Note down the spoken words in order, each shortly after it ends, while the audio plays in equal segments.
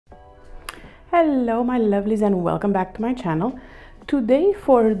Hello my lovelies and welcome back to my channel. Today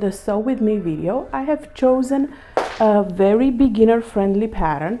for the sew with me video I have chosen a very beginner friendly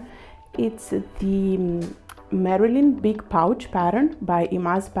pattern. It's the Marylin Big Pouch pattern by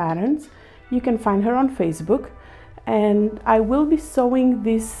Imaz Patterns. You can find her on Facebook, and I will be sewing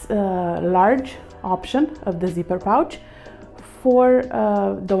this large option of the zipper pouch for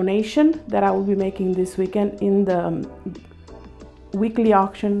a donation that I will be making this weekend in the weekly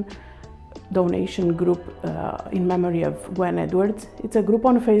auction donation group in memory of Gwen Edwards. It's a group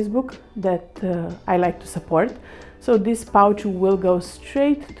on Facebook that I like to support. So this pouch will go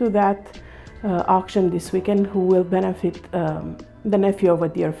straight to that auction this weekend, who will benefit the nephew of a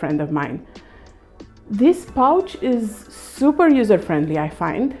dear friend of mine. This pouch is super user-friendly, I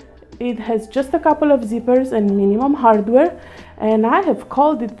find. It has just a couple of zippers and minimum hardware, and I have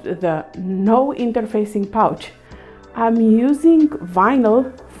called it the no interfacing pouch. I'm using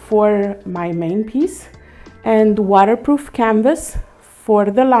vinyl for my main piece and waterproof canvas for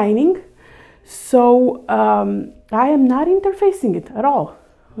the lining, so I am not interfacing it at all.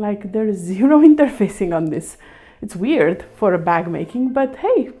 Like, there's zero interfacing on this. It's weird for a bag making, but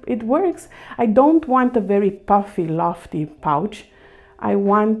hey, it works. I don't want a very puffy, lofty pouch. I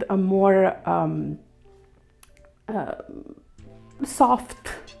want a more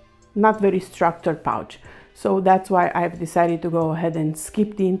soft, not very structured pouch. So that's why I've decided to go ahead and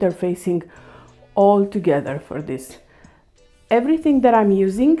skip the interfacing altogether for this. Everything that I'm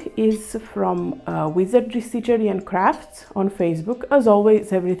using is from Wizardry Stitchery and Crafts on Facebook. As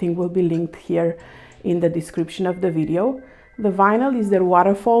always, everything will be linked here in the description of the video. The vinyl is their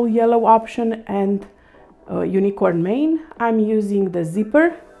waterfall yellow option and unicorn mane. I'm using the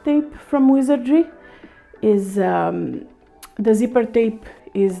zipper tape from Wizardry. The zipper tape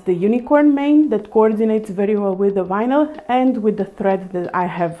is the unicorn mane that coordinates very well with the vinyl and with the thread that I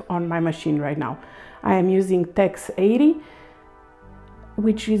have on my machine right now. I am using Tex 80,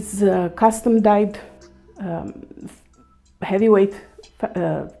 which is custom dyed heavyweight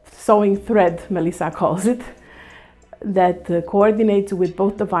sewing thread, Melissa calls it, that coordinates with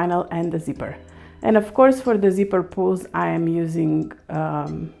both the vinyl and the zipper. And of course, for the zipper pulls, I am using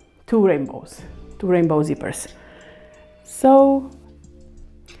two rainbow zippers. So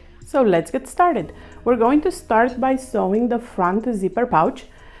let's get started. We're going to start by sewing the front zipper pouch.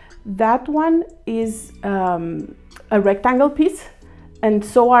 That one is a rectangle piece, and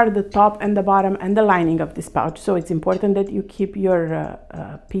so are the top and the bottom and the lining of this pouch. So it's important that you keep your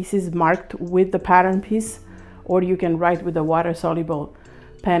pieces marked with the pattern piece, or you can write with a water-soluble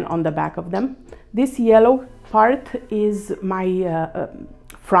pen on the back of them. This yellow part is my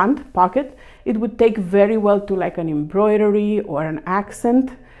front pocket. It would take very well to like an embroidery or an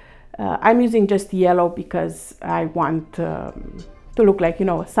accent. I'm using just yellow because I want to look like, you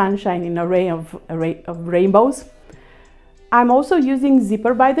know, sunshine in an array of rainbows. I'm also using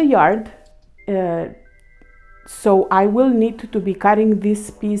zipper by the yard, so I will need to be cutting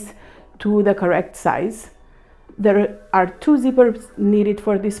this piece to the correct size. There are two zippers needed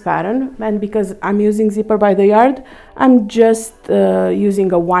for this pattern, and because I'm using zipper by the yard, I'm just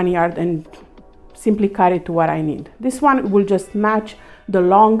using a 1 yard and simply cut it to what I need. This one will just match the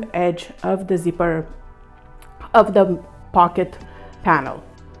long edge of the zipper of the pocket panel.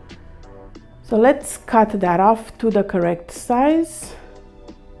 So let's cut that off to the correct size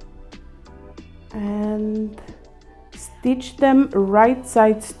and stitch them right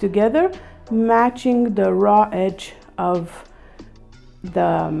sides together, matching the raw edge of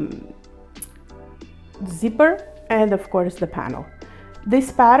the zipper and of course the panel.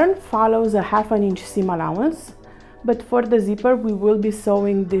 This pattern follows a 1/2 inch seam allowance, but for the zipper we will be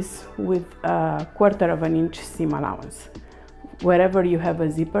sewing this with a 1/4 inch seam allowance wherever you have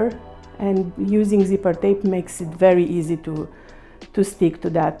a zipper, and using zipper tape makes it very easy to stick to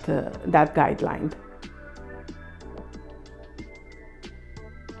that guideline.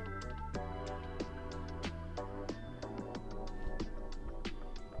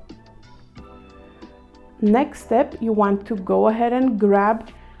 Next step, you want to go ahead and grab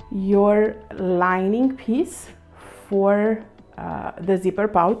your lining piece for the zipper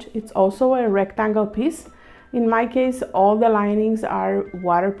pouch. It's also a rectangle piece. In my case, all the linings are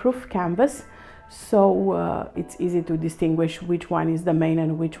waterproof canvas, so it's easy to distinguish which one is the main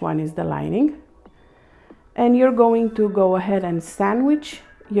and which one is the lining. And you're going to go ahead and sandwich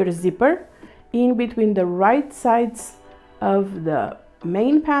your zipper in between the right sides of the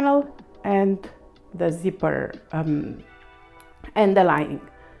main panel and the zipper and the lining.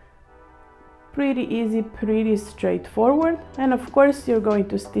 Pretty easy, pretty straightforward. And of course you're going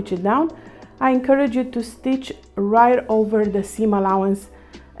to stitch it down. I encourage you to stitch right over the seam allowance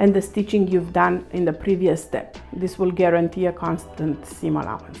and the stitching you've done in the previous step. This will guarantee a constant seam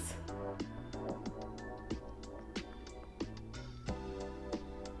allowance.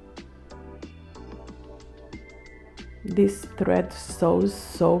 This thread sews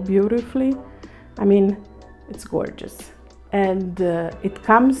so beautifully. I mean, it's gorgeous. And it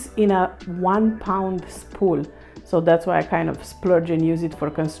comes in a 1 pound spool. So that's why I kind of splurge and use it for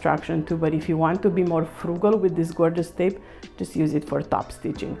construction too. But if you want to be more frugal with this gorgeous tape, just use it for top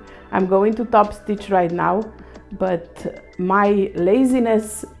stitching. I'm going to top stitch right now, but my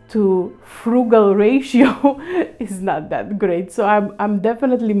laziness to frugal ratio is not that great. So I'm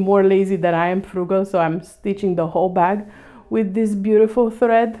definitely more lazy than I am frugal. So I'm stitching the whole bag with this beautiful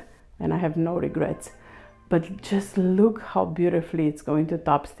thread and I have no regrets. But just look how beautifully it's going to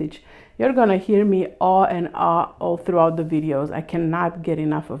top stitch. You're gonna hear me awe and ah all throughout the videos. I cannot get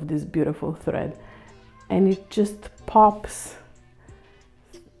enough of this beautiful thread. And it just pops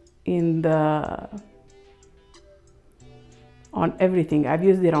in on everything. I've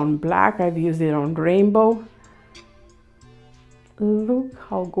used it on black, I've used it on rainbow. Look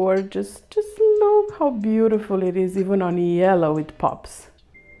how gorgeous, just look how beautiful it is. Even on yellow it pops.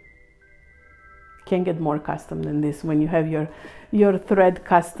 Can't get more custom than this when you have your thread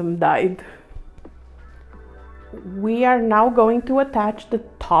custom dyed. We are now going to attach the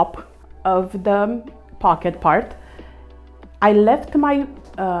top of the pocket part. I left my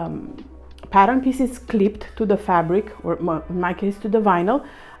pattern pieces clipped to the fabric, or in my case to the vinyl.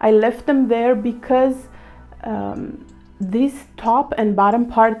 I left them there because these top and bottom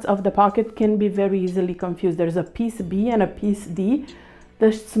parts of the pocket can be very easily confused. There's a piece B and a piece D.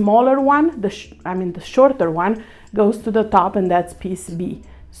 The smaller one, the shorter one, goes to the top, and that's piece B.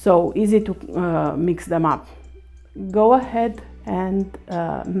 So easy to mix them up. Go ahead and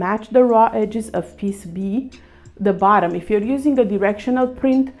match the raw edges of piece B, the bottom. If you're using a directional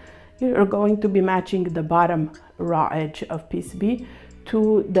print, you're going to be matching the bottom raw edge of piece B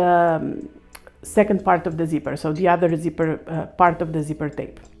to the second part of the zipper. So the other zipper part of the zipper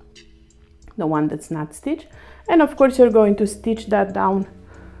tape, the one that's not stitched. And of course you're going to stitch that down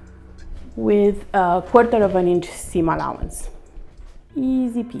with a 1/4 of an inch seam allowance.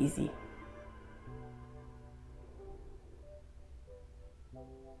 Easy peasy.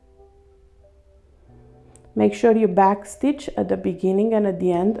 Make sure you back stitch at the beginning and at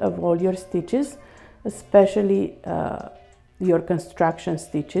the end of all your stitches, especially your construction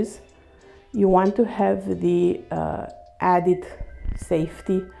stitches. You want to have the added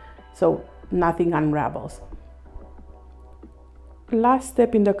safety so nothing unravels. Last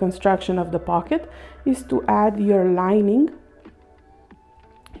step in the construction of the pocket is to add your lining,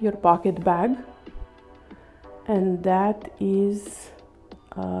 your pocket bag, and that is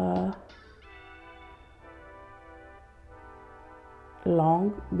a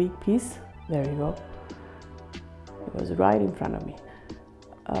long big piece. There you go, it was right in front of me.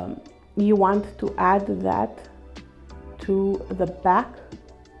 You want to add that to the back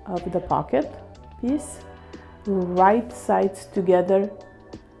of the pocket piece, right sides together.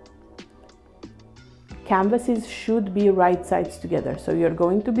 Canvases should be right sides together. So you're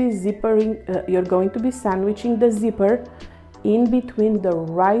going to be you're going to be sandwiching the zipper in between the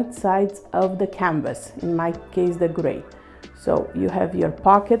right sides of the canvas, in my case the gray. So you have your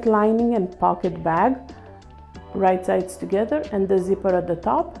pocket lining and pocket bag right sides together and the zipper at the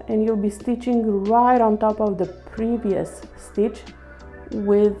top, and you'll be stitching right on top of the previous stitch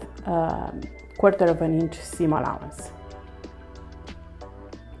with 1/4 of an inch seam allowance.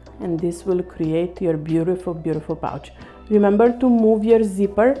 And this will create your beautiful, beautiful pouch. Remember to move your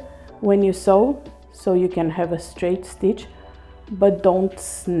zipper when you sew so you can have a straight stitch, but don't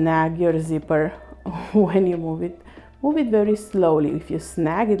snag your zipper when you move it. Move it very slowly. If you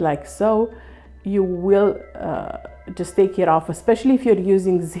snag it like so, you will just take it off, especially if you're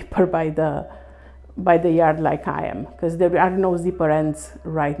using zipper by the yard like I am, because there are no zipper ends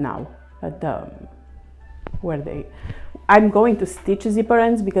right now at I'm going to stitch zipper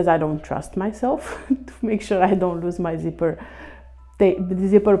ends because I don't trust myself to make sure I don't lose my zipper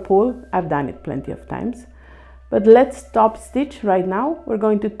pull. I've done it plenty of times. But let's top stitch right now. We're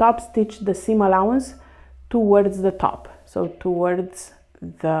going to top stitch the seam allowance towards the top, so towards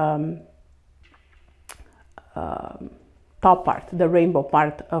the top part, the rainbow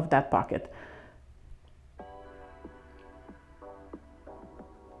part of that pocket.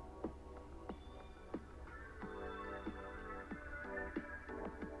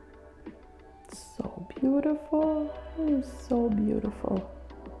 So beautiful, it's so beautiful.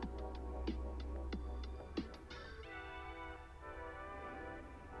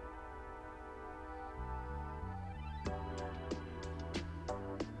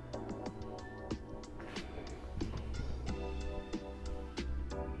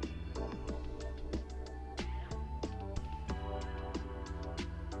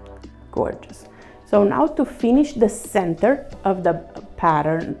 gorgeous. So now to finish the center of the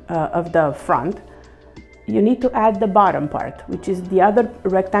pattern of the front, you need to add the bottom part, which is the other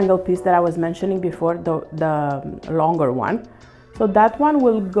rectangle piece that I was mentioning before, the longer one. So that one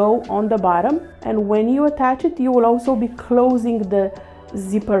will go on the bottom, and when you attach it, you will also be closing the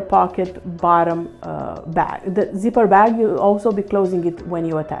zipper pocket bottom bag. The zipper bag, you'll also be closing it when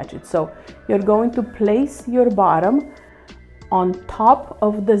you attach it. So you're going to place your bottom on top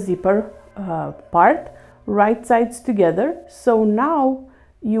of the zipper part, right sides together. So now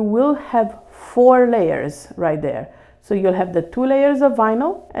you will have 4 layers right there. So you'll have the 2 layers of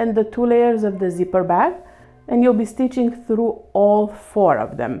vinyl and the 2 layers of the zipper bag, and you'll be stitching through all 4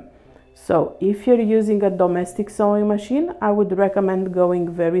 of them. So if you're using a domestic sewing machine, I would recommend going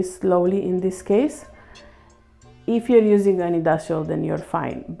very slowly in this case. If you're using an industrial, then you're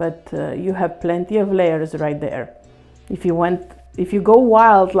fine, but you have plenty of layers right there. If you go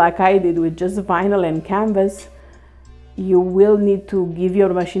wild like I did with just vinyl and canvas, you will need to give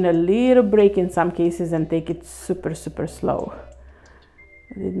your machine a little break in some cases and take it super slow.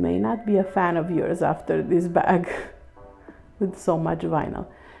 It may not be a fan of yours after this bag with so much vinyl.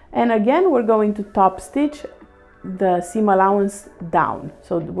 And again, we're going to top stitch the seam allowance down.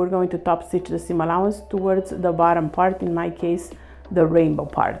 So we're going to top stitch the seam allowance towards the bottom part, in my case, the rainbow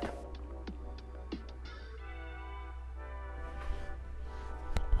part.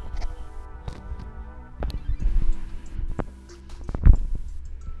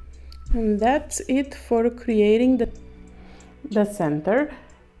 And that's it for creating the center.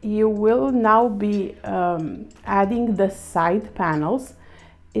 You will now be adding the side panels.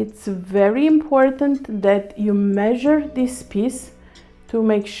 It's very important that you measure this piece to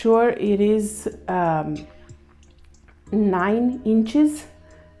make sure it is 9 inches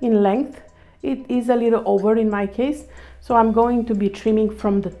in length. It is a little over in my case, so I'm going to be trimming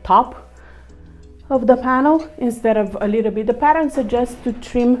from the top of the panel instead of a little bit. The pattern suggests to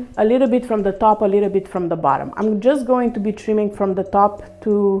trim a little bit from the top, a little bit from the bottom. I'm just going to be trimming from the top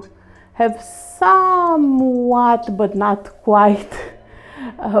to have somewhat, but not quite,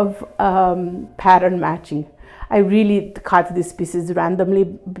 of pattern matching. I really cut these pieces randomly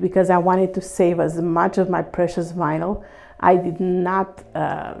because I wanted to save as much of my precious vinyl. I did not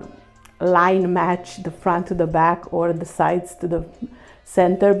line match the front to the back or the sides to the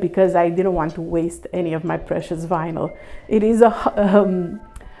center because I didn't want to waste any of my precious vinyl. It is a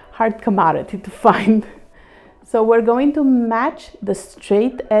hard commodity to find. So we're going to match the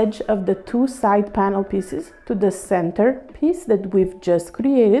straight edge of the 2 side panel pieces to the center piece that we've just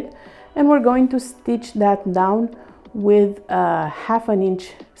created, and we're going to stitch that down with a 1/2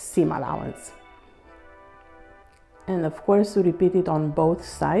 inch seam allowance. And of course, repeat it on both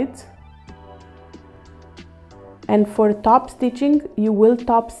sides. And for top stitching, you will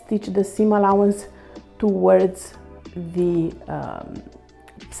top stitch the seam allowance towards the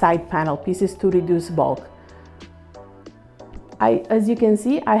side panel pieces to reduce bulk. As you can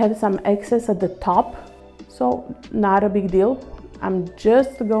see, I have some excess at the top, so not a big deal. I'm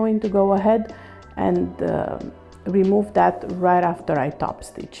just going to go ahead and remove that right after I top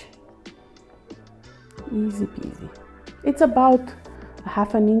stitch. Easy peasy. It's about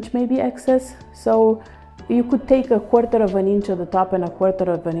 1/2 inch maybe excess, so you could take 1/4 inch at the top and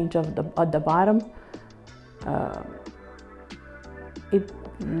 1/4 inch at the bottom. It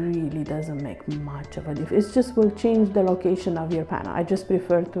really doesn't make much of a difference. It just will change the location of your panel. I just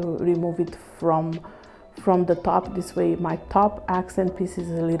prefer to remove it from the top. This way my top accent piece is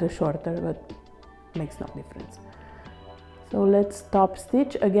a little shorter, but makes no difference. So let's top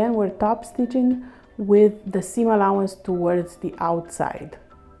stitch. Again, we're top stitching with the seam allowance towards the outside.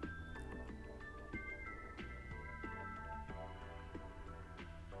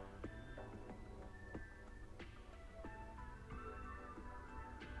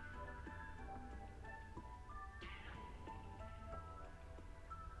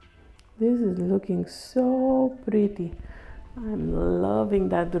 This is looking so pretty. I'm loving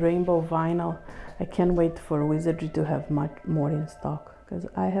that rainbow vinyl. I can't wait for Wizardry to have much more in stock, because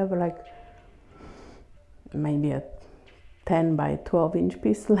I have like maybe a 10 by 12 inch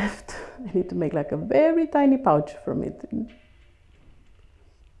piece left. I need to make like a very tiny pouch from it.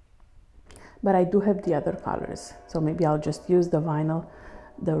 But I do have the other colors, so maybe I'll just use the vinyl,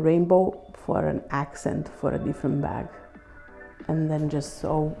 the rainbow, for an accent for a different bag, and then just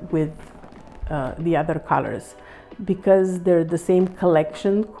sew with the other colors, because they're the same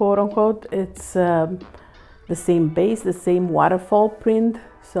collection, quote unquote. It's the same base, the same waterfall print,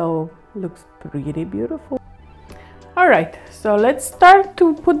 so looks pretty beautiful. All right, so let's start to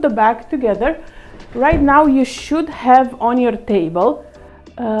put the bag together. Right now you should have on your table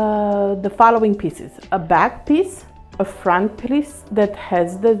the following pieces: a back piece, a front piece that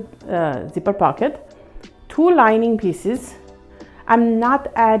has the zipper pocket, 2 lining pieces. I'm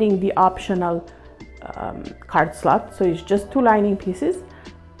not adding the optional card slot, so it's just 2 lining pieces,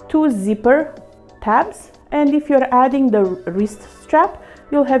 2 zipper tabs, and if you're adding the wrist strap,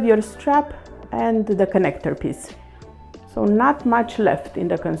 you'll have your strap and the connector piece. So not much left in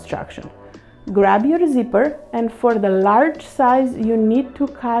the construction. Grab your zipper, and for the large size you need to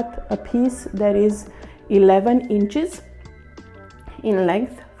cut a piece that is 11 inches in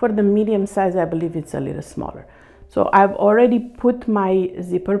length. For the medium size, I believe it's a little smaller. So I've already put my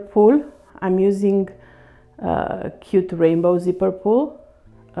zipper pull. I'm using a cute rainbow zipper pull,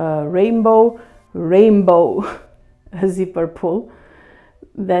 rainbow zipper pull.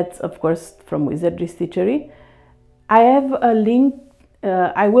 That's of course from Wizardry Stitchery. I have a link,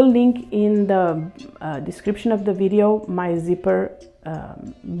 I will link in the description of the video my zipper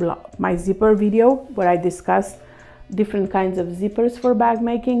video where I discuss different kinds of zippers for bag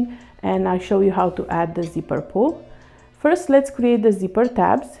making, and I show you how to add the zipper pull. First, let's create the zipper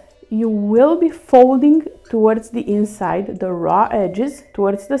tabs. You will be folding towards the inside, the raw edges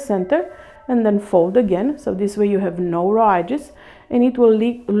towards the center, and then fold again. So this way you have no raw edges, and it will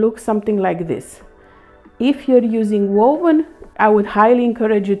look something like this. If you're using woven, I would highly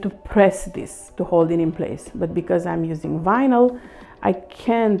encourage you to press this to hold it in place. But because I'm using vinyl, I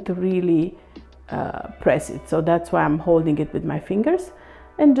can't really press it. So that's why I'm holding it with my fingers.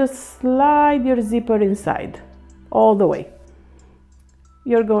 And just slide your zipper inside all the way.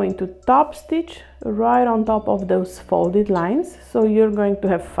 You're going to top stitch right on top of those folded lines. So you're going to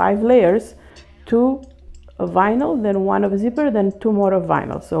have 5 layers, 2 of vinyl, then 1 of zipper, then 2 more of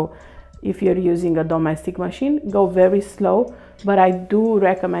vinyl. So if you're using a domestic machine, go very slow, but I do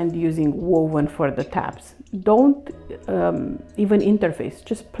recommend using woven for the tabs. Don't even interface,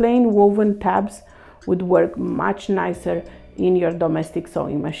 just plain woven tabs would work much nicer in your domestic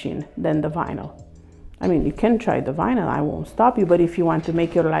sewing machine than the vinyl. I mean, you can try the vinyl, I won't stop you, but if you want to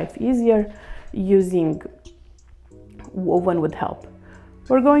make your life easier, using woven would help.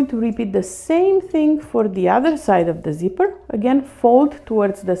 We're going to repeat the same thing for the other side of the zipper. Again, fold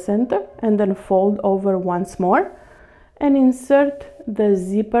towards the center and then fold over once more and insert the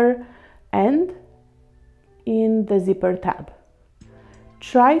zipper end in the zipper tab.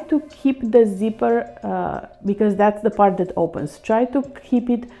 Try to keep the zipper, because that's the part that opens, try to keep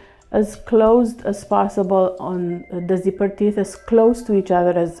it as closed as possible on the zipper teeth, as close to each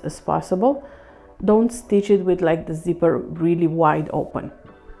other as possible. Don't stitch it with like the zipper really wide open,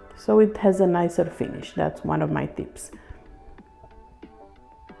 so it has a nicer finish. That's one of my tips.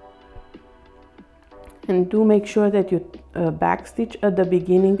 And do make sure that you back stitch at the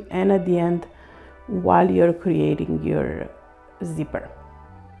beginning and at the end while you're creating your zipper.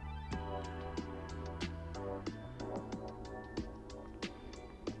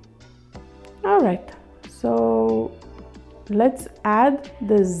 All right, so let's add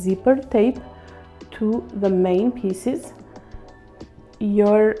the zipper tape to the main pieces.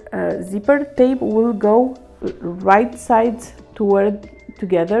 Your zipper tape will go right sides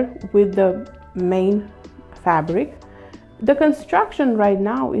together with the main fabric. The construction right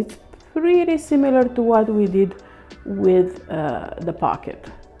now is pretty similar to what we did with the pocket.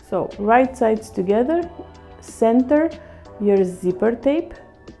 So right sides together, center your zipper tape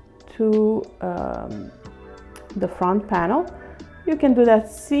to the front panel. You can do that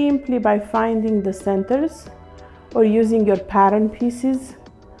simply by finding the centers or using your pattern pieces.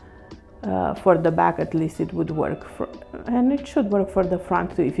 For the back at least it would work, and it should work for the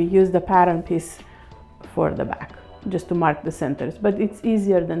front too if you use the pattern piece for the back, just to mark the centers. But it's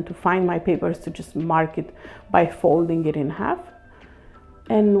easier than to find my papers to just mark it by folding it in half.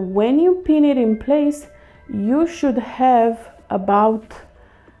 And when you pin it in place, you should have about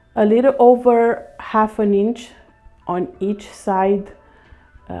a little over ½ an inch on each side.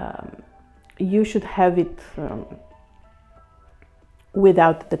 You should have it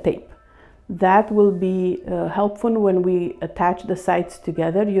without the tape. That will be helpful when we attach the sides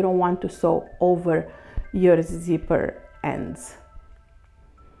together. You don't want to sew over your zipper ends.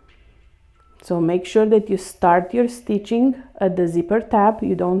 So make sure that you start your stitching at the zipper tab.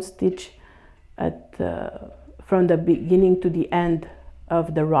 You don't stitch at from the beginning to the end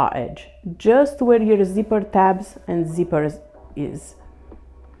of the raw edge, just where your zipper tabs and zippers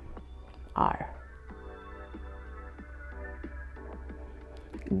are.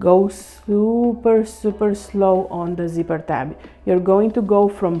 Go super slow on the zipper tab. You're going to go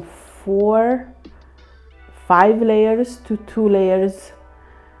from 5 layers to 2 layers.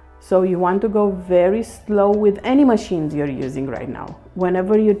 So you want to go very slow with any machines you're using right now.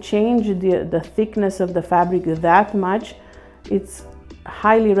 whenever you change the thickness of the fabric that much, it's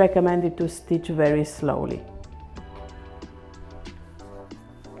highly recommended to stitch very slowly.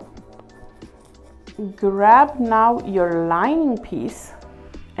 Grab now your lining piece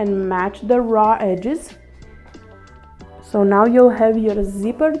and match the raw edges. So now you'll have your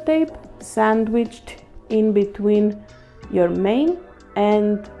zipper tape sandwiched in between your main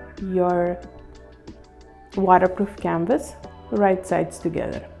and your waterproof canvas, right sides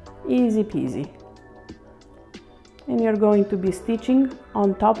together. Easy peasy. And you're going to be stitching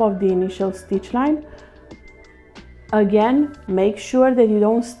on top of the initial stitch line. Again, make sure that you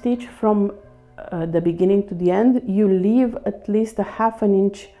don't stitch from the beginning to the end. You leave at least a ½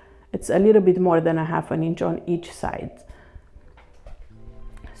 inch. It's a little bit more than a ½ inch on each side.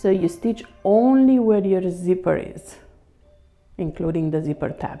 So you stitch only where your zipper is, including the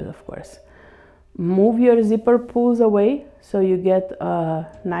zipper tabs, of course. Move your zipper pulls away so you get a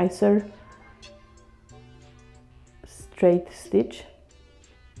nicer straight stitch.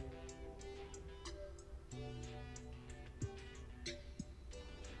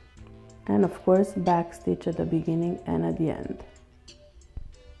 And of course, back stitch at the beginning and at the end.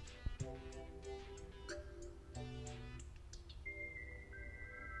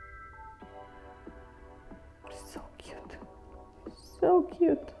 So cute. So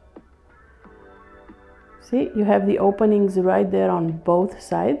cute. See, you have the openings right there on both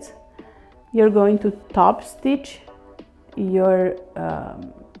sides. You're going to top stitch your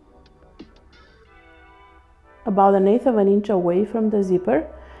about 1/8 inch away from the zipper.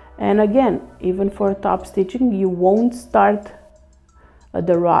 And again, even for top stitching, you won't start at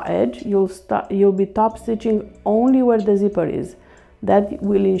the raw edge. You'll be top stitching only where the zipper is. That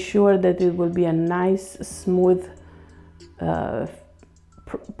will ensure that it will be a nice, smooth,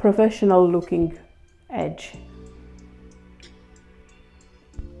 professional looking edge.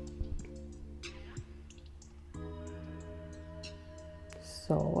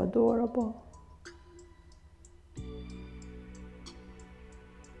 So adorable.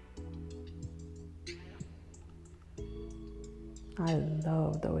 I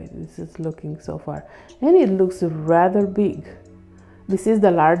love the way this is looking so far, and it looks rather big. This is the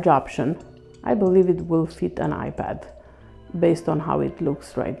large option. I believe it will fit an iPad based on how it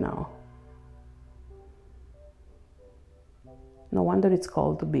looks right now. No wonder it's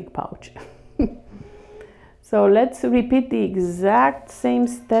called the big pouch. So let's repeat the exact same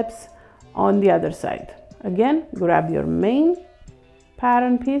steps on the other side. Again, grab your main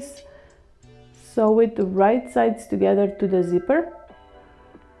pattern piece, sew it the right sides together to the zipper.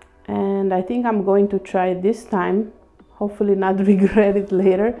 And I think I'm going to try this time, hopefully not regret it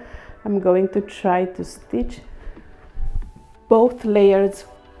later. I'm going to try to stitch both layers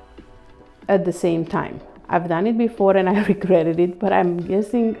at the same time. I've done it before and I regretted it, but I'm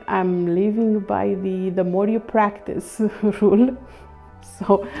guessing I'm living by the more you practice rule.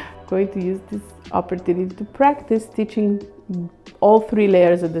 So I'm going to use this opportunity to practice stitching all 3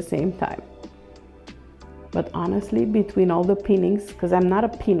 layers at the same time. But honestly, between all the pinnings, because I'm not a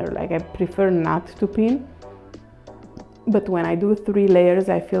pinner, like I prefer not to pin, but when I do 3 layers,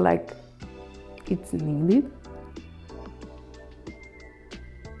 I feel like it's needed.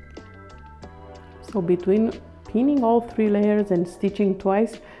 So between pinning all 3 layers and stitching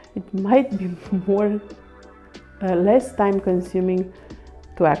twice, it might be less time consuming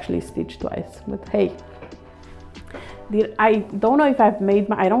to actually stitch twice. But hey, I don't know if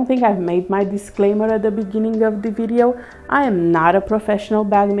I don't think I've made my disclaimer at the beginning of the video. I am not a professional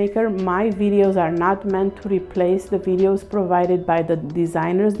bag maker. My videos are not meant to replace the videos provided by the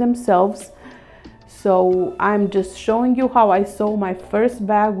designers themselves. So I'm just showing you how I sew my first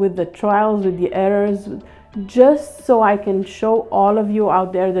bag with the trials, with the errors, just so I can show all of you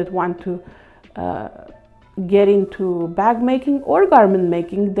out there that want to get into bag making or garment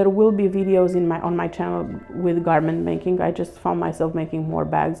making. There will be videos on my channel with garment making. I just found myself making more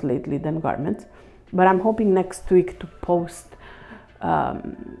bags lately than garments, but I'm hoping next week to post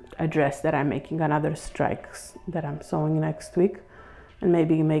a dress that I'm making, another strikes that I'm sewing next week, and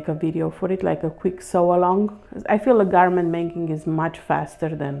maybe make a video for it, like a quick sew along. I feel like garment making is much faster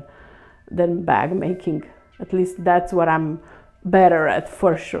than bag making. At least that's what I'm better at,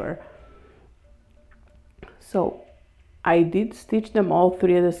 for sure. So I did stitch them all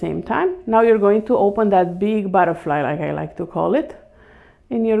 3 at the same time. Now you're going to open that big butterfly, like I like to call it,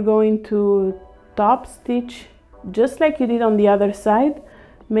 and you're going to top stitch just like you did on the other side,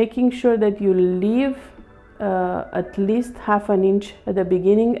 making sure that you leave at least ½ inch at the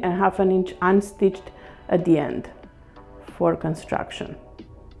beginning and ½ inch unstitched at the end for construction.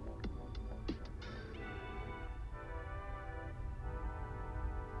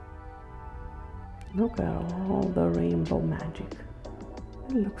 Look at all the rainbow magic.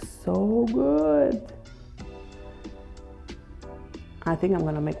 It looks so good. I think I'm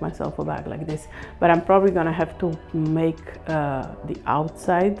gonna make myself a bag like this, but I'm probably gonna have to make the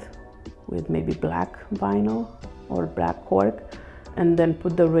outside with maybe black vinyl or black cork, and then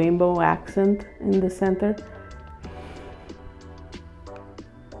put the rainbow accent in the center.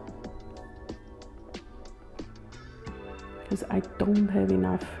 Because I don't have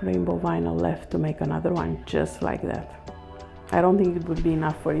enough rainbow vinyl left to make another one just like that. I don't think it would be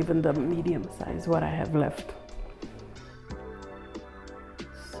enough for even the medium size what I have left.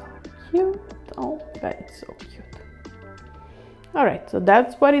 So cute. Oh, that's so cute. All right, so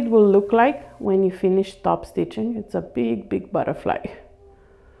that's what it will look like when you finish top stitching. It's a big, big butterfly.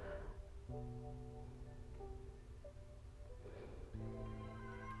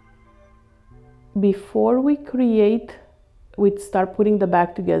 Before we start putting the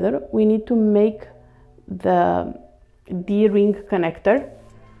bag together, we need to make the D-ring connector.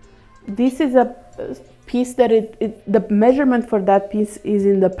 This is a piece that the measurement for that piece is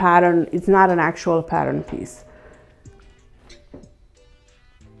in the pattern. It's not an actual pattern piece.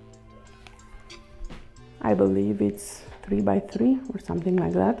 I believe it's 3 by 3 or something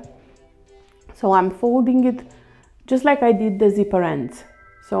like that. So I'm folding it just like I did the zipper ends.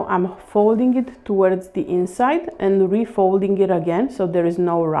 So I'm folding it towards the inside and refolding it again so there is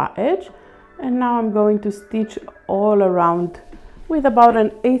no raw edge. And now I'm going to stitch all around with about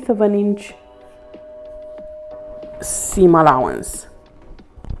 1/8 of an inch seam allowance.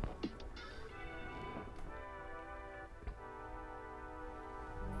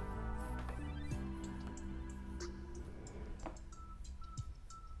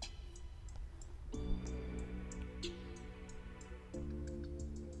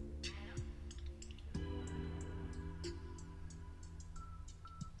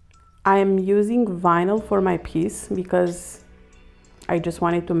 I am using vinyl for my piece because I just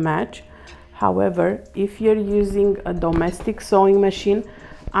want it to match. However, if you're using a domestic sewing machine,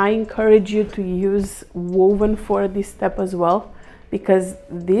 I encourage you to use woven for this step as well, because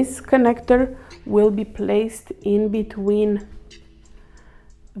this connector will be placed in between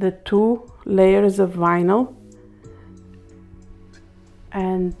the 2 layers of vinyl,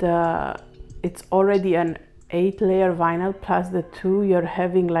 and it's already an 8-layer vinyl plus the 2. You're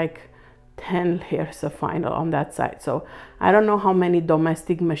having like 10 layers of vinyl on that side. So I don't know how many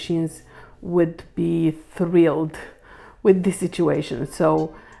domestic machines would be thrilled with this situation.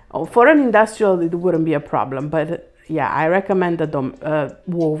 So for an industrial it wouldn't be a problem, but yeah, I recommend the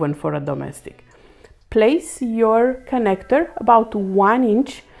woven for a domestic. Place your connector about 1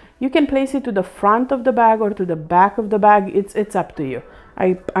 inch. You can place it to the front of the bag or to the back of the bag. It's up to you.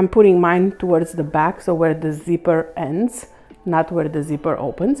 I'm putting mine towards the back, so where the zipper ends, not where the zipper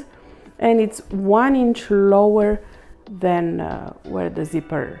opens. And it's 1 inch lower than where the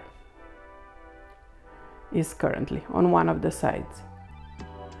zipper is currently on one of the sides.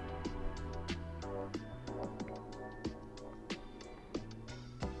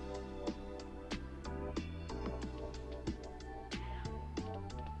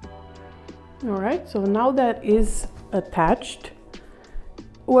 All right, so now that is attached,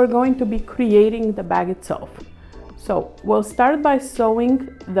 we're going to be creating the bag itself. So we'll start by sewing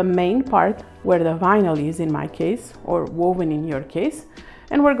the main part where the vinyl is in my case, or woven in your case,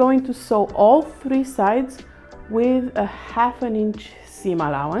 and we're going to sew all 3 sides with a 1/2 inch seam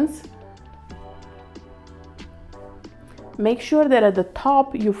allowance. Make sure that at the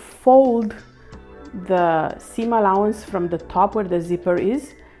top you fold the seam allowance from the top where the zipper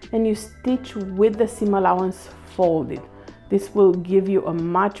is, and you stitch with the seam allowance folded. This will give you a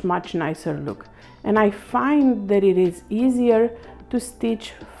much nicer look. And I find that it is easier to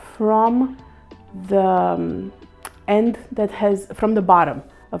stitch from the end that has, from the bottom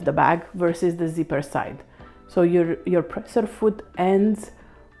of the bag versus the zipper side. So your presser foot ends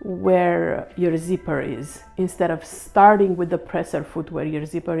where your zipper is, instead of starting with the presser foot where your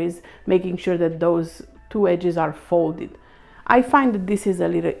zipper is, making sure that those 2 edges are folded. I find that this is a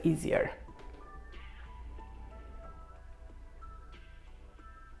little easier.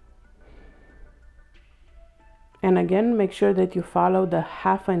 And again, make sure that you follow the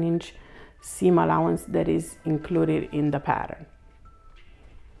 1/2 inch seam allowance that is included in the pattern.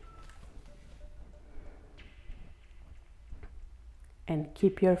 And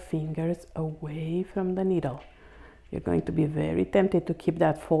keep your fingers away from the needle. You're going to be very tempted to keep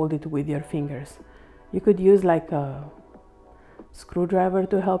that folded with your fingers. You could use like a screwdriver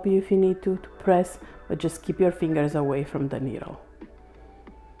to help you if you need to press, but just keep your fingers away from the needle.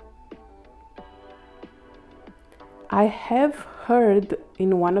 I have heard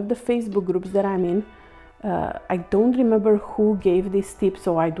in one of the Facebook groups that I'm in, I don't remember who gave this tip,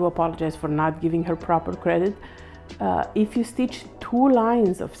 so I do apologize for not giving her proper credit. If you stitch 2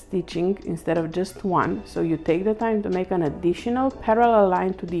 lines of stitching instead of just one, so you take the time to make an additional parallel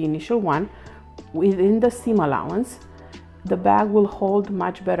line to the initial one within the seam allowance, the bag will hold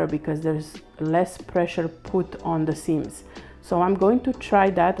much better because there's less pressure put on the seams. So I'm going to try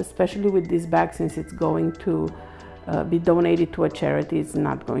that, especially with this bag, since it's going to be donated to a charity. It's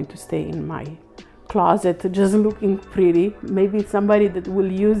not going to stay in my closet just looking pretty. Maybe somebody that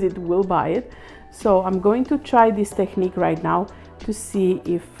will use it will buy it. So I'm going to try this technique right now to see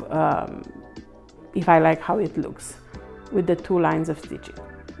if I like how it looks with the 2 lines of stitching.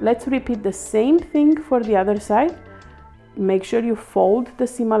 Let's repeat the same thing for the other side. Make sure you fold the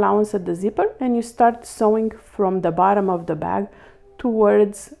seam allowance at the zipper and you start sewing from the bottom of the bag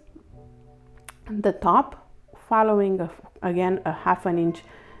towards the top, following again a 1/2 inch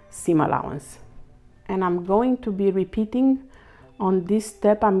seam allowance. And I'm going to be repeating on this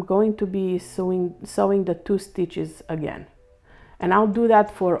step. I'm going to be sewing the 2 stitches again, and I'll do that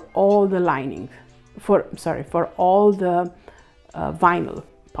for all the lining, for all the vinyl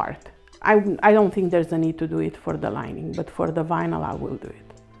part. I don't think there's a need to do it for the lining, but for the vinyl I will do it.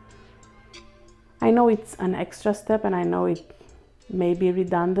 I know it's an extra step and I know it may be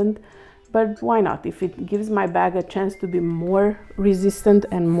redundant, but why not? If it gives my bag a chance to be more resistant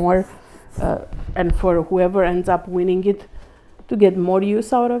and more and for whoever ends up winning it to get more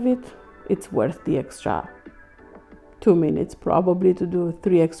use out of it, it's worth the extra 2 minutes probably to do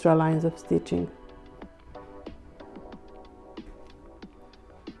 3 extra lines of stitching.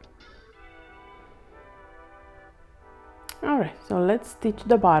 Alright, so let's stitch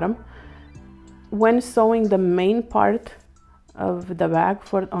the bottom. When sewing the main part of the bag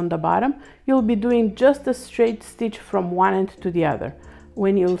on the bottom, you'll be doing just a straight stitch from one end to the other.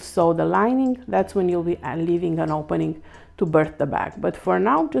 When you'll sew the lining, that's when you'll be leaving an opening to birth the bag. But for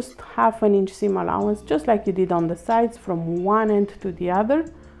now, just 1/2 inch seam allowance, just like you did on the sides, from one end to the other.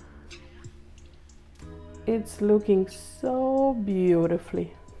 It's looking so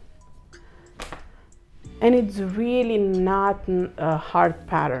beautifully. And it's really not a hard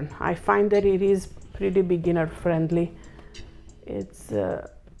pattern. I find that it is pretty beginner friendly.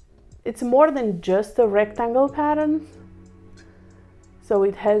 It's more than just a rectangle pattern. So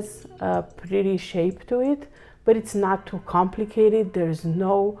it has a pretty shape to it, but it's not too complicated. There's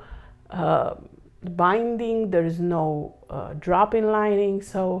no binding, there's no drop-in lining.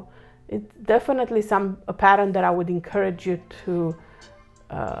 So it's definitely a pattern that I would encourage you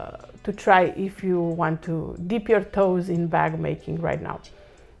to try if you want to dip your toes in bag making right now.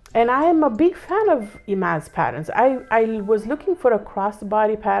 And I am a big fan of Ima's patterns. I was looking for a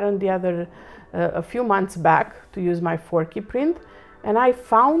crossbody pattern a few months back to use my Forky print, and I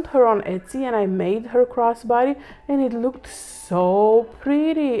found her on Etsy and I made her crossbody and it looked so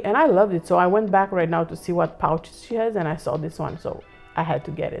pretty and I loved it. So I went back right now to see what pouches she has and I saw this one, so I had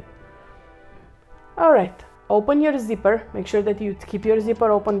to get it. All right. Open your zipper. Make sure that you keep your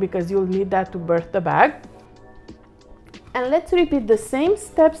zipper open because you'll need that to birth the bag. And let's repeat the same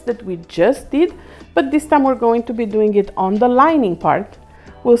steps that we just did, but this time we're going to be doing it on the lining part.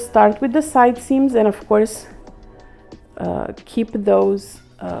 We'll start with the side seams and of course keep those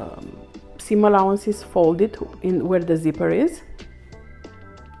seam allowances folded in where the zipper is.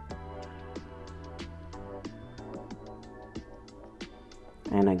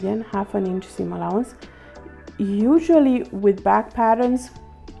 And again, 1/2 inch seam allowance. Usually with bag patterns,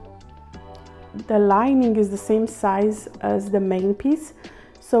 the lining is the same size as the main piece,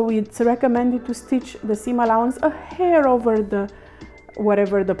 so it's recommended to stitch the seam allowance a hair over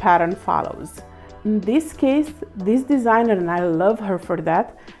whatever the pattern follows. In this case, this designer, and I love her for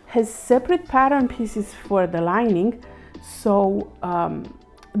that, has separate pattern pieces for the lining, so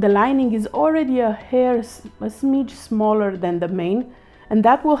the lining is already a smidge smaller than the main, and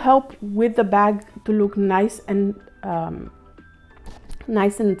that will help with the bag to look nice and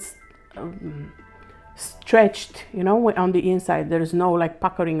stretched, you know, on the inside. There's no like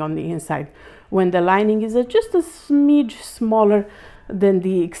puckering on the inside when the lining is just a smidge smaller than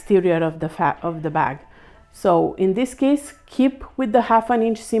the exterior of the bag. So in this case, keep with the 1/2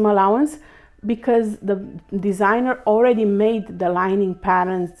 inch seam allowance because the designer already made the lining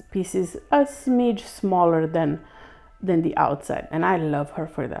patterns pieces a smidge smaller than the outside, and I love her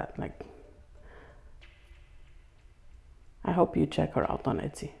for that. Like, I hope you check her out on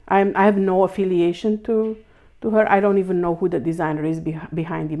Etsy. I have no affiliation to her. I don't even know who the designer is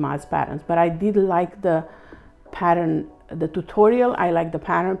behind Ima's patterns, but I did like the pattern, the tutorial. I like the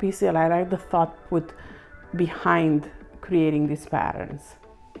pattern piece, and I like the thought put behind creating these patterns.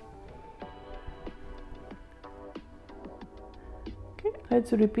 Okay,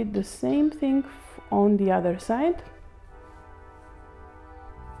 let's repeat the same thing on the other side.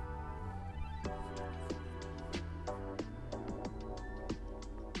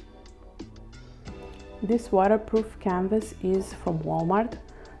 This waterproof canvas is from Walmart,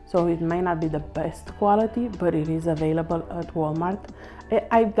 so it may not be the best quality, but it is available at Walmart.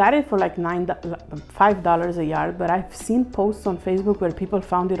 I got it for like $5 a yard, but I've seen posts on Facebook where people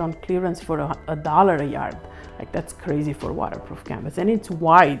found it on clearance for $1 a yard. Like, that's crazy for waterproof canvas, and it's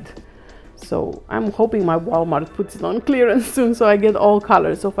wide. So I'm hoping my Walmart puts it on clearance soon so I get all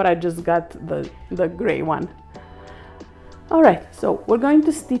colors. So far I just got the gray one. All right, so we're going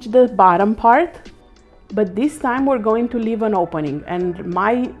to stitch the bottom part, but this time we're going to leave an opening, and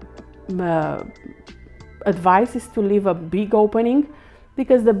my advice is to leave a big opening,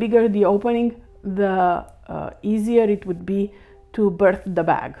 because the bigger the opening, the easier it would be to birth the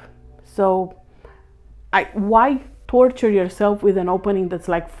bag. So why torture yourself with an opening that's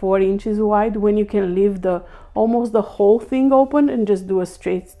like 4 inches wide when you can leave almost the whole thing open and just do a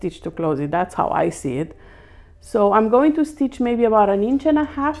straight stitch to close it? That's how I see it. So I'm going to stitch maybe about 1.5 inches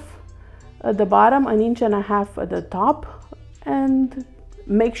at the bottom, 1.5 inches at the top, and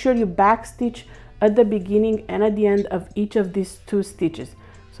make sure you back stitch at the beginning and at the end of each of these 2 stitches.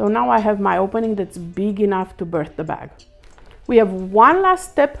 So now I have my opening that's big enough to birth the bag. We have one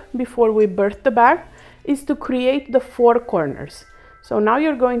last step before we birth the bag, is to create the 4 corners. So now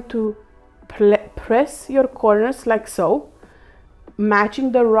you're going to press your corners like so,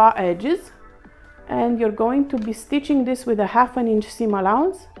 matching the raw edges, and you're going to be stitching this with a 1/2 inch seam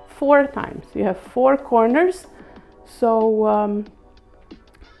allowance 4 times. You have 4 corners, so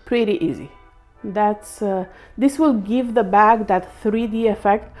pretty easy. This will give the bag that 3D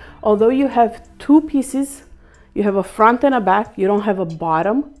effect. Although you have 2 pieces, you have a front and a back, you don't have a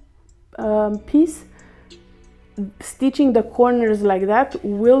bottom piece. Stitching the corners like that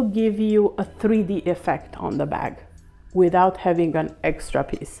will give you a 3D effect on the bag without having an extra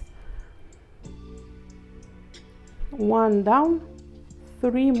piece. 1 down,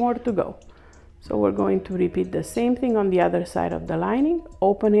 3 more to go. So we're going to repeat the same thing on the other side of the lining.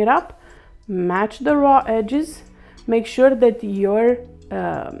 Open it up, match the raw edges, make sure that your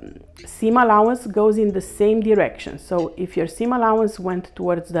seam allowance goes in the same direction. So if your seam allowance went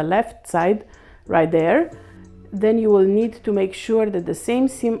towards the left side right there, then you will need to make sure that the same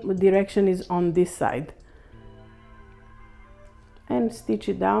seam direction is on this side, and stitch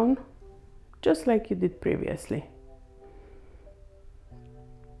it down just like you did previously.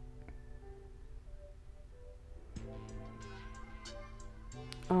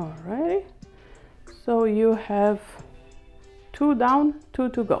 Alrighty, so you have 2 down, 2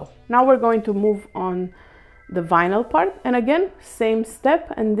 to go. Now we're going to move on the vinyl part, and again same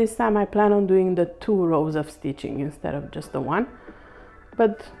step, and this time I plan on doing the 2 rows of stitching instead of just the 1,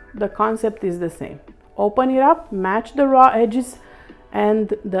 but the concept is the same. Open it up, match the raw edges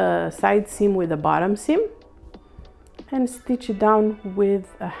and the side seam with the bottom seam, and stitch it down with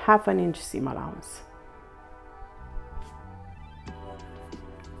a 1/2 inch seam allowance.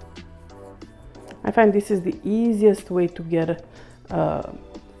 I find this is the easiest way to get a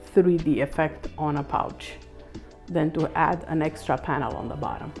 3D effect on a pouch than to add an extra panel on the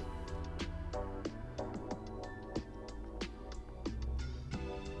bottom.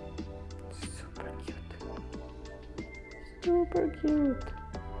 Super cute. Super cute.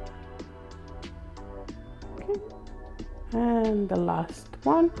 Okay. And the last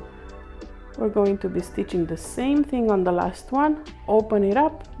one. We're going to be stitching the same thing on the last one. Open it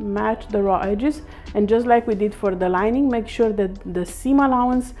up, match the raw edges, and just like we did for the lining, make sure that the seam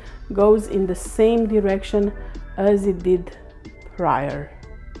allowance goes in the same direction as it did prior,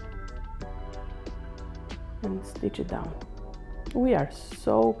 and stitch it down. We are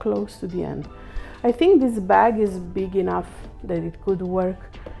so close to the end. I think this bag is big enough that it could work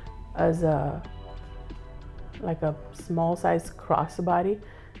as like a small size crossbody.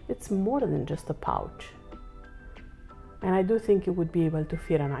 It's more than just a pouch, and I do think it would be able to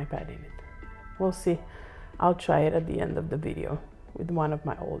fit an iPad in it. We'll see. I'll try it at the end of the video with one of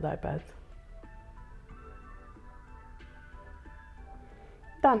my old iPads.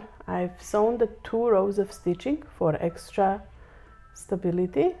 Done. I've sewn the 2 rows of stitching for extra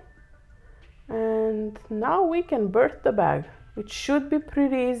stability, and now we can birth the bag, which should be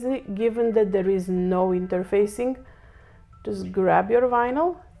pretty easy given that there is no interfacing. Just grab your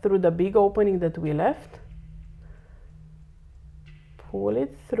vinyl through the big opening that we left, pull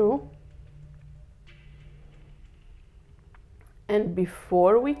it through, and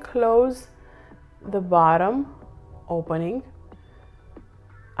before we close the bottom opening,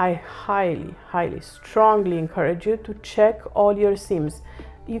 I highly, strongly encourage you to check all your seams.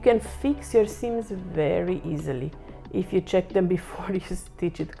 You can fix your seams very easily if you check them before you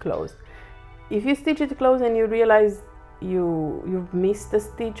stitch it closed. If you stitch it closed and you realize you've missed a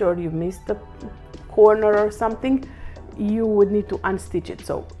stitch or you missed a corner or something, you would need to unstitch it.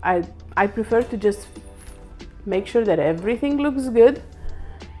 So I prefer to just make sure that everything looks good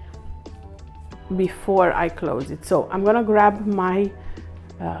before I close it. So I'm gonna grab my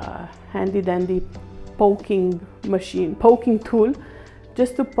handy dandy poking tool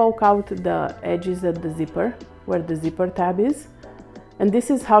just to poke out the edges of the zipper where the zipper tab is. And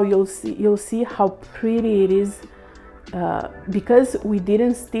this is how you'll see how pretty it is. Because we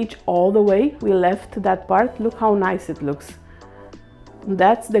didn't stitch all the way, we left that part. Look how nice it looks.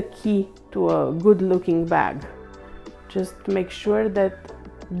 That's the key to a good looking bag. Just make sure that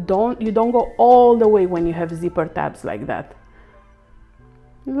you don't go all the way when you have zipper tabs like that.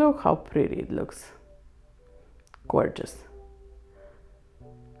 Look how pretty it looks. Gorgeous.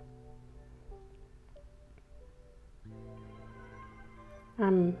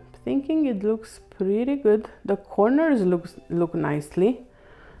 I'm thinking it looks pretty good. The corners look nicely.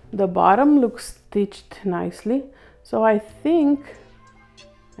 The bottom looks stitched nicely. So I think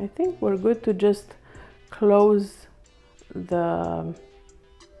we're good to just close the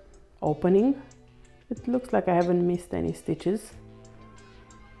opening. It looks like I haven't missed any stitches.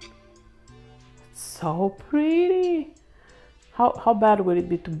 It's so pretty. How bad would it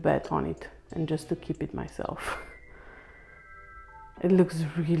be to bet on it and just to keep it myself? It looks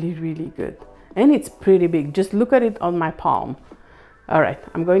really good. And it's pretty big. Just look at it on my palm. All right,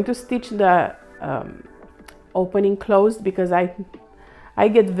 I'm going to stitch the opening closed because I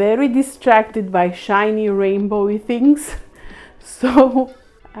get very distracted by shiny rainbowy things. So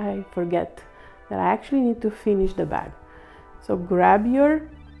I forget that I actually need to finish the bag. So grab your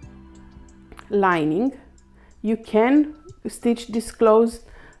lining. You can stitch this closed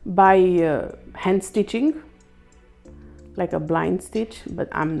by hand stitching, like a blind stitch, but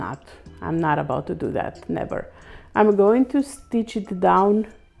I'm not about to do that, never. I'm going to stitch it down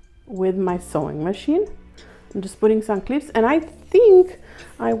with my sewing machine. I'm just putting some clips, and I think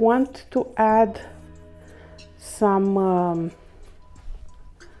I want to add some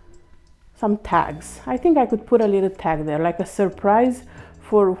tags. I think I could put a little tag there, like a surprise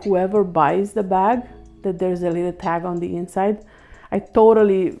for whoever buys the bag, that there's a little tag on the inside. I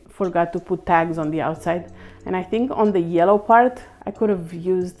totally forgot to put tags on the outside, and I think on the yellow part I could have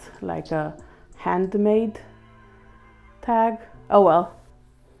used like a handmade tag. Oh well,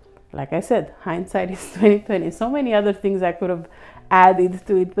 like I said, hindsight is 2020. So many other things I could have added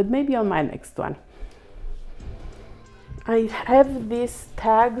to it, but maybe on my next one. I have these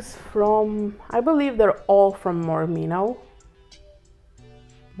tags from, I believe they're all from moremino.com,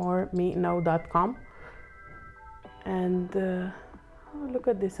 and oh, look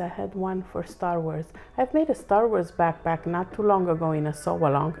at this, I had one for Star Wars. I've made a Star Wars backpack not too long ago in a sew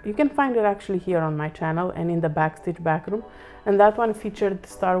along. You can find it actually here on my channel and in the backstitch backroom, and that one featured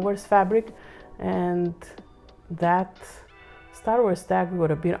Star Wars fabric, and that Star Wars tag would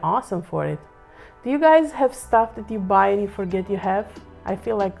have been awesome for it. Do you guys have stuff that you buy and you forget you have? I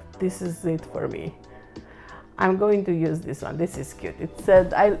feel like this is it for me. I'm going to use this one. This is cute. It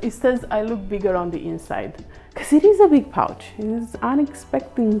says I look bigger on the inside, because it is a big pouch. It is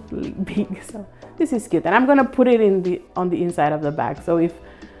unexpectedly big. So this is cute, and I'm gonna put it on the inside of the bag. So if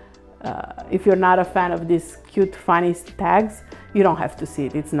you're not a fan of these cute funny tags, you don't have to see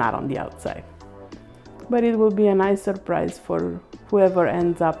it. It's not on the outside, but it will be a nice surprise for whoever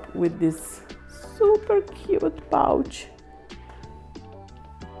ends up with this super cute pouch.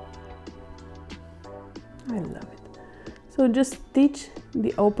 I love it. So just stitch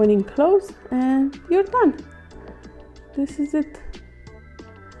the opening closed and you're done. This is it.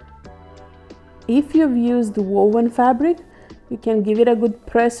 If you've used woven fabric, you can give it a good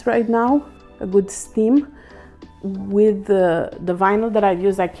press right now, a good steam. With the vinyl that I've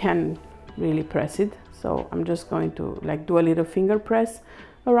used, I can really press it. So I'm just going to like do a little finger press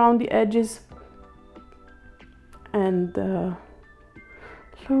around the edges. And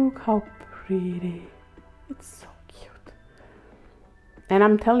look how pretty. It's so cute. And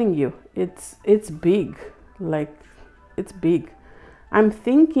I'm telling you, it's big. Like, it's big. I'm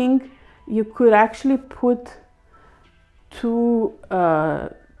thinking you could actually put two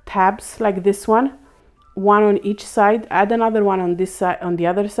tabs like this one on each side, add another one on this side, on the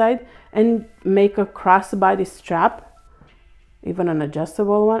other side, and make a crossbody strap, even an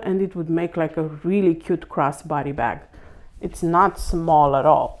adjustable one, and it would make like a really cute crossbody bag. It's not small at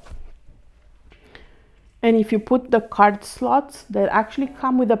all. And if you put the card slots that actually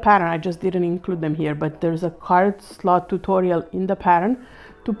come with the pattern, I just didn't include them here, but there's a card slot tutorial in the pattern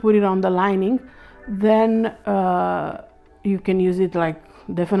to put it on the lining, then you can use it like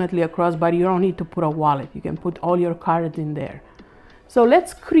definitely a crossbody. You don't need to put a wallet. You can put all your cards in there. So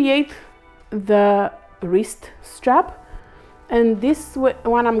let's create the wrist strap. And this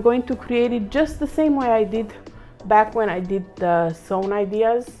one I'm going to create it just the same way I did back when I did the Sewn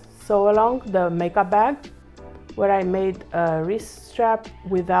Ideas Sew Along, the makeup bag, where I made a wrist strap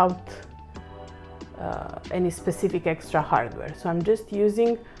without any specific extra hardware. So I'm just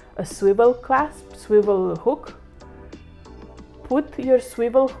using a swivel clasp, swivel hook. Put your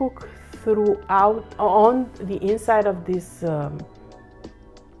swivel hook throughout on the inside of this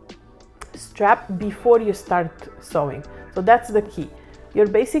strap before you start sewing. So that's the key. You're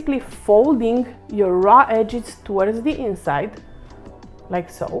basically folding your raw edges towards the inside, like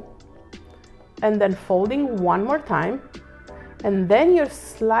so, and then folding one more time, and then you're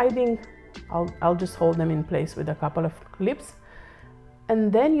sliding. I'll just hold them in place with a couple of clips,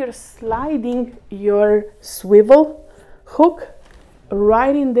 and then you're sliding your swivel hook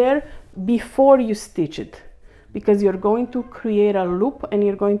right in there before you stitch it, because you're going to create a loop and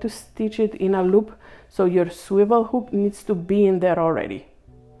you're going to stitch it in a loop, so your swivel hook needs to be in there already.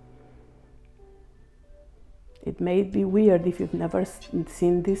 It may be weird if you've never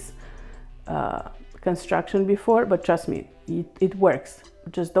seen this construction before, but trust me, it works.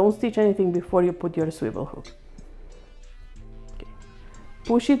 Just don't stitch anything before you put your swivel hook. Okay.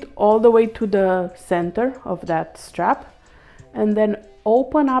 Push it all the way to the center of that strap, and then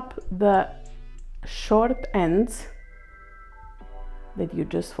open up the short ends that you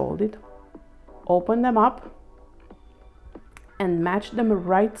just folded. Open them up and match them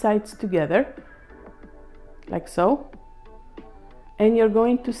right sides together, like so. And you're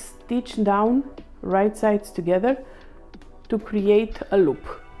going to stitch down right sides together to create a loop.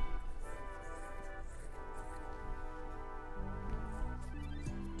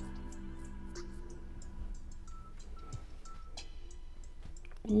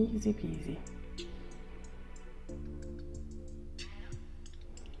 Easy peasy.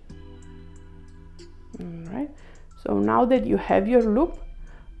 All right, so now that you have your loop,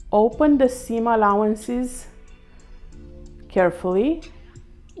 open the seam allowances carefully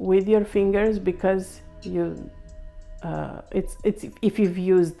with your fingers, because you if you've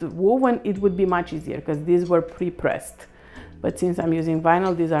used woven, it would be much easier because these were pre-pressed, but since I'm using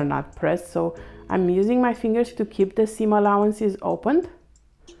vinyl, these are not pressed. So I'm using my fingers to keep the seam allowances opened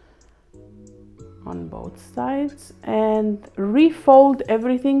on both sides, and refold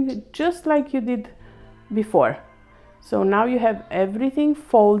everything just like you did before. So now you have everything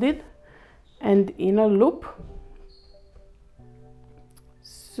folded and in a loop.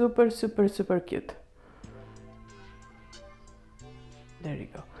 Super, super, super cute. There you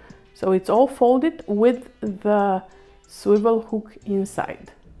go. So it's all folded with the swivel hook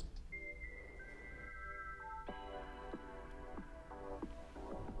inside.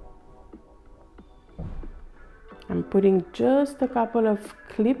 I'm putting just a couple of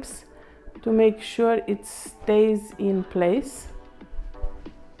clips to make sure it stays in place.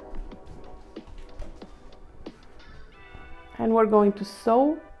 And we're going to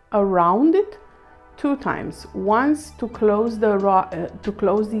sew around it 2 times. Once to close the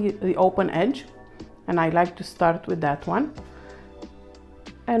the open edge, and I like to start with that one,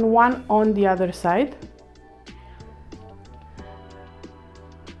 and one on the other side.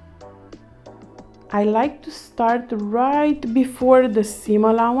 I like to start right before the seam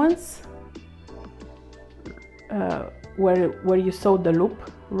allowance, where you sew the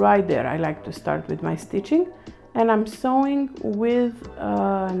loop, right there. I like to start with my stitching, and I'm sewing with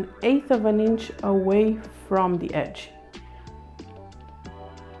 1/8 of an inch away from the edge.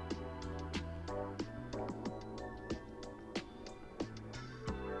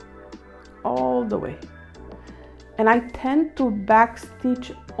 All the way. And I tend to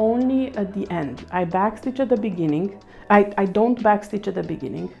backstitch only at the end. I backstitch at the beginning. I don't backstitch at the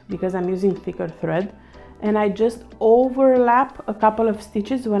beginning because I'm using thicker thread, and I just overlap a couple of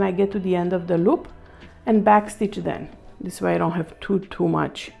stitches when I get to the end of the loop and backstitch then. This way I don't have too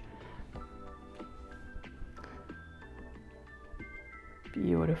much.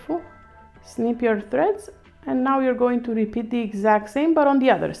 Beautiful. Snip your threads, and now you're going to repeat the exact same, but on the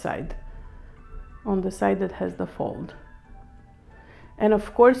other side, on the side that has the fold. And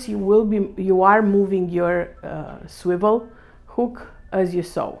of course you are moving your swivel hook as you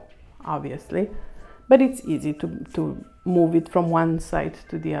sew, obviously, but it's easy to move it from one side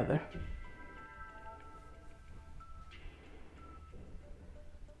to the other.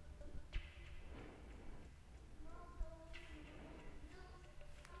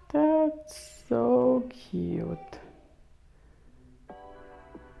 That's so cute.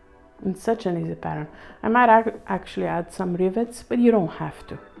 And such an easy pattern. I might actually add some rivets, but you don't have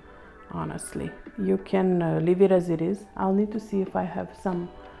to, honestly. You can leave it as it is. I'll need to see if I have some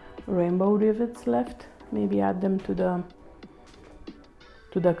rainbow rivets left. Maybe add them to the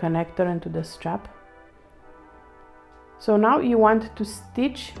connector and to the strap. So now you want to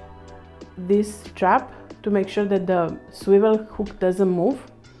stitch this strap to make sure that the swivel hook doesn't move.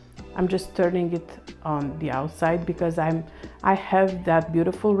 I'm just turning it on the outside because I have that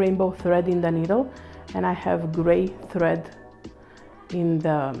beautiful rainbow thread in the needle, and I have gray thread in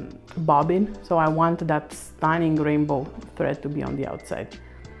the bobbin, so I want that stunning rainbow thread to be on the outside.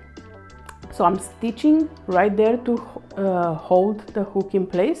 So I'm stitching right there to hold the hook in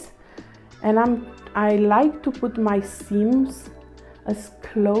place, and I like to put my seams as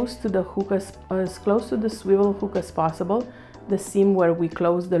close to the hook as close to the swivel hook as possible, the seam where we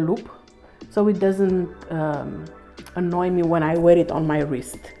close the loop, so it doesn't annoy me when I wear it on my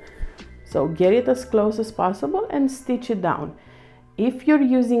wrist. So get it as close as possible and stitch it down. If you're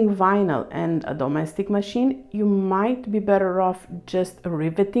using vinyl and a domestic machine, you might be better off just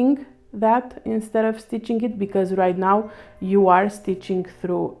riveting that instead of stitching it, because right now you are stitching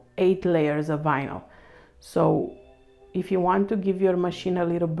through 8 layers of vinyl. So if you want to give your machine a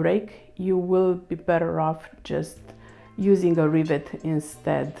little break, you will be better off just using a rivet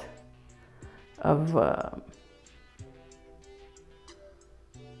instead of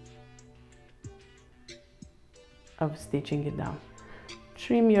stitching it down.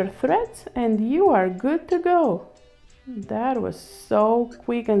 Trim your threads and you are good to go. That was so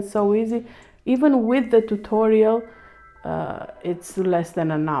quick and so easy. Even with the tutorial, it's less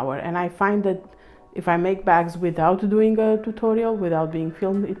than an hour, and I find that if I make bags without doing a tutorial, without being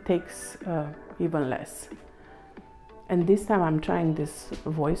filmed, it takes even less. And this time I'm trying this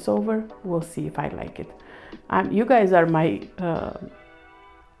voiceover. We'll see if I like it. You guys are my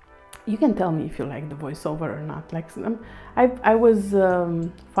you can tell me if you like the voiceover or not. Like, I was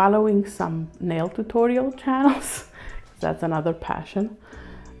following some nail tutorial channels. That's another passion,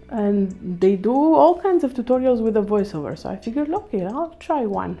 and they do all kinds of tutorials with a voiceover, so I figured, okay, I'll try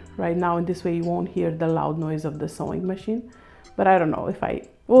one right now, and this way you won't hear the loud noise of the sewing machine. But I don't know if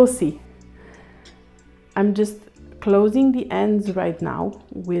we'll see. I'm just closing the ends right now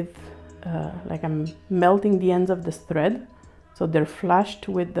with like I'm melting the ends of this thread so they're flushed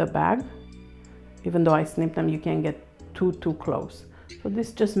with the bag. Even though I snip them, you can't get too close, so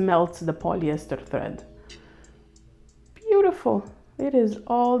this just melts the polyester thread. Beautiful. It is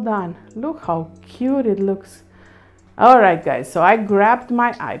all done. Look how cute it looks. All right, guys, so I grabbed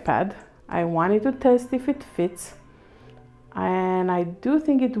my iPad. I wanted to test if it fits, and I do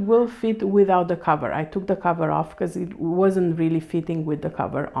think it will fit without the cover. I took the cover off because it wasn't really fitting with the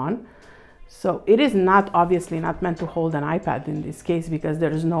cover on. So it is obviously not meant to hold an iPad in this case, because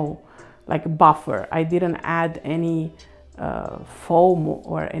there's no like buffer. I didn't add any foam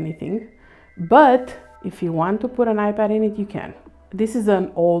or anything, but if you want to put an iPad in it, you can. This is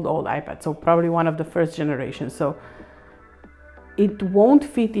an old iPad, so probably one of the first generation, so it won't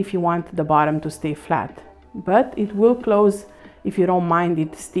fit if you want the bottom to stay flat, but it will close if you don't mind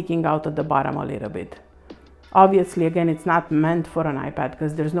it sticking out at the bottom a little bit. Obviously, again, it's not meant for an iPad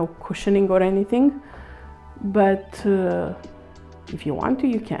because there's no cushioning or anything, but if you want to,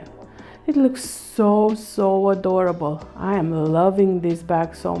 you can. It looks so adorable. I am loving this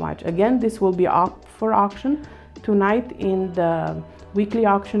bag so much. Again, this will be up for auction tonight in the weekly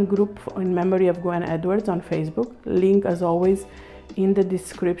auction group in memory of Gwen Edwards on Facebook. Link, as always, in the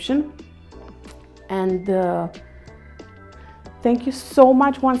description. And thank you so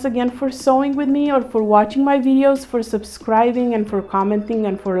much once again for sewing with me, or for watching my videos, for subscribing, and for commenting,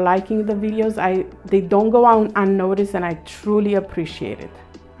 and for liking the videos. They don't go on unnoticed, and I truly appreciate it.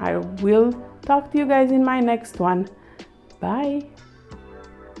 I will talk to you guys in my next one. Bye.